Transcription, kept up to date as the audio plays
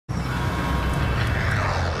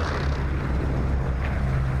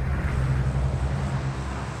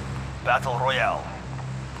Battle Royale.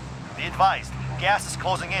 Be advised, gas is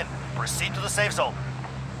closing in. Proceed to the safe zone.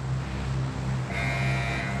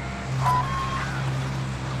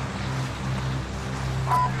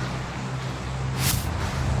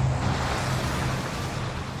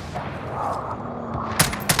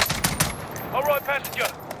 All right, passenger.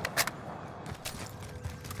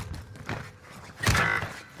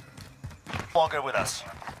 Longer with us.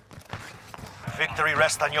 Victory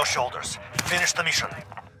rests on your shoulders. Finish the mission.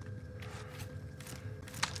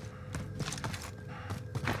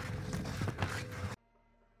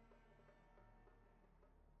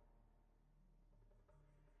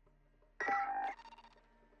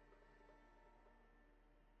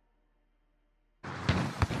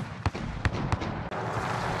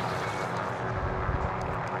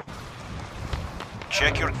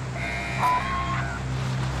 Check your...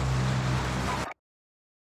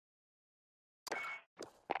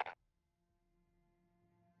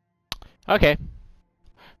 Okay.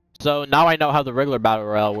 So now I know how the regular Battle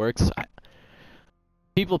Royale works.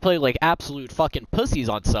 People play like absolute fucking pussies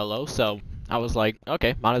on solo, so I was like,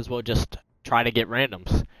 okay, might as well just try to get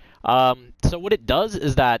randoms. So what it does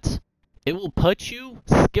is that it will put you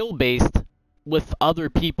skill-based with other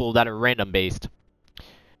people that are random-based.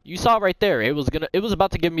 You saw right there, it was about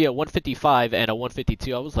to give me a 155 and a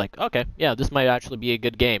 152. I was like, okay, yeah, this might actually be a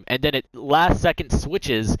good game. And then it last second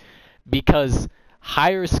switches because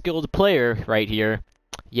higher skilled player right here.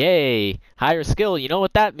 Yay, higher skill. You know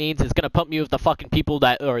what that means? It's gonna pump me with the fucking people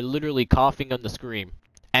that are literally coughing on the screen.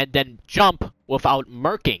 And then jump without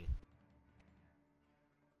murking.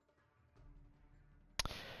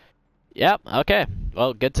 Yep, okay.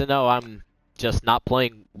 Well, good to know I'm just not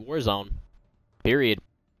playing Warzone. Period.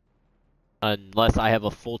 Unless I have a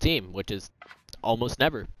full team, which is almost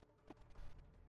never.